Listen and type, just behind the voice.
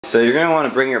So you're going to want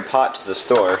to bring your pot to the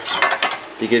store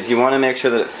because you want to make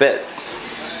sure that it fits.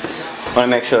 You want to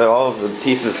make sure that all of the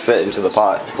pieces fit into the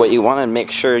pot. What you want to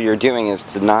make sure you're doing is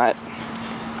to not,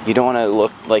 you don't want to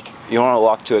look like, you don't want to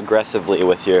walk too aggressively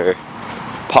with your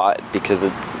pot because you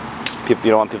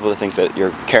don't want people to think that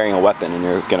you're carrying a weapon and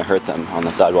you're going to hurt them on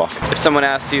the sidewalk. If someone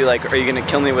asks you like, are you going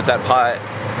to kill me with that pot?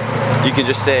 You can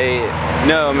just say,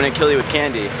 no, I'm going to kill you with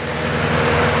candy.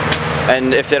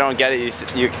 And if they don't get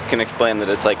it, you can explain that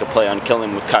it's like a play on kill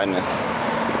them with kindness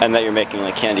and that you're making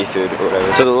like candy food or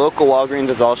whatever. So the local Walgreens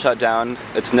is all shut down.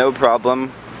 It's no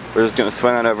problem. We're just going to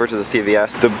swing on over to the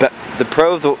CVS.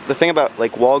 The thing about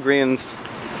like Walgreens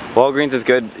is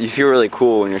good. You feel really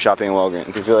cool when you're shopping at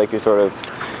Walgreens. You feel like you're sort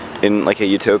of in like a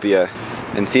utopia.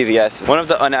 In CVS, one of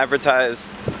the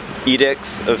unadvertised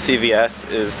edicts of CVS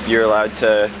is you're allowed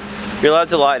to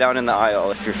lie down in the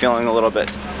aisle if you're feeling a little bit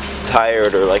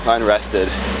tired or like unrested.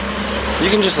 You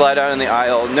can just lie down in the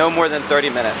aisle, no more than 30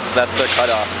 minutes. That's the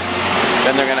cutoff.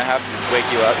 Then they're gonna have to wake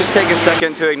you up. Just take a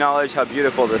second to acknowledge how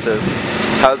beautiful this is.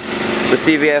 How the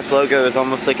CVS logo is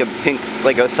almost like a pink,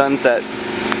 like a sunset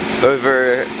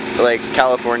over like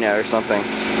California or something.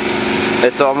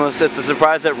 It's a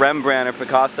surprise that Rembrandt or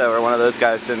Picasso or one of those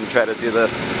guys didn't try to do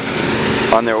this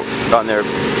in their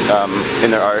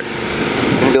art.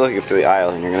 You're gonna be looking through the aisle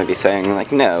and you're gonna be saying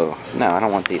like, no, I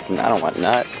don't want these, I don't want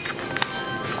nuts.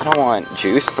 I don't want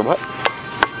juice. What?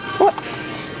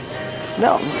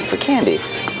 No, I'm looking for candy.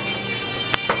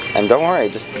 And don't worry,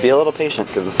 just be a little patient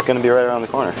because it's gonna be right around the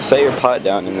corner. Set your pot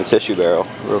down in the tissue barrel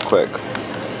real quick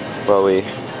while we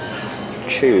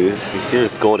choose. You see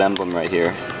this gold emblem right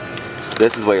here?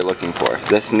 This is what you're looking for.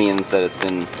 This means that it's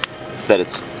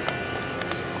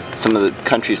some of the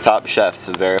country's top chefs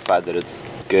have verified that it's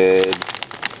good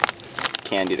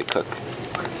candy to cook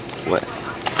with.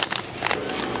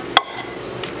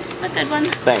 A good one.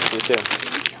 Thanks, you too.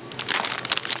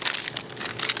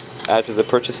 After the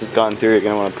purchase has gone through, you're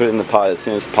going to want to put it in the pot as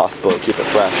soon as possible to keep it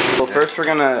fresh. Well, first we're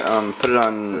going to put it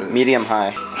on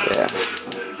medium-high. Yeah.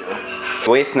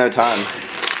 Waste no time.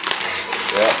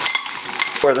 Yeah.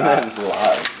 Pour them in.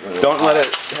 Don't let it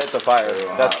hit the fire.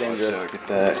 That's dangerous. Get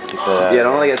that. Yeah,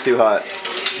 don't let it get too hot.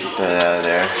 Get that out of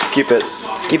there.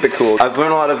 Keep it cool. I've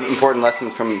learned a lot of important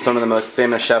lessons from some of the most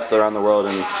famous chefs around the world,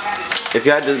 and if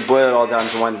you had to boil it all down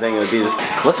to one thing, it would be just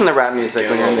listen to rap music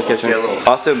when you're in the kitchen.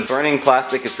 Also, burning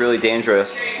plastic is really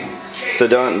dangerous, so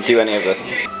don't do any of this.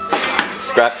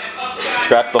 Scrap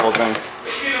the whole thing.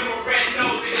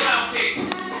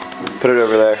 Put it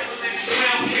over there.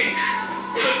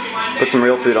 Put some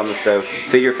real food on the stove.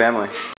 Feed your family.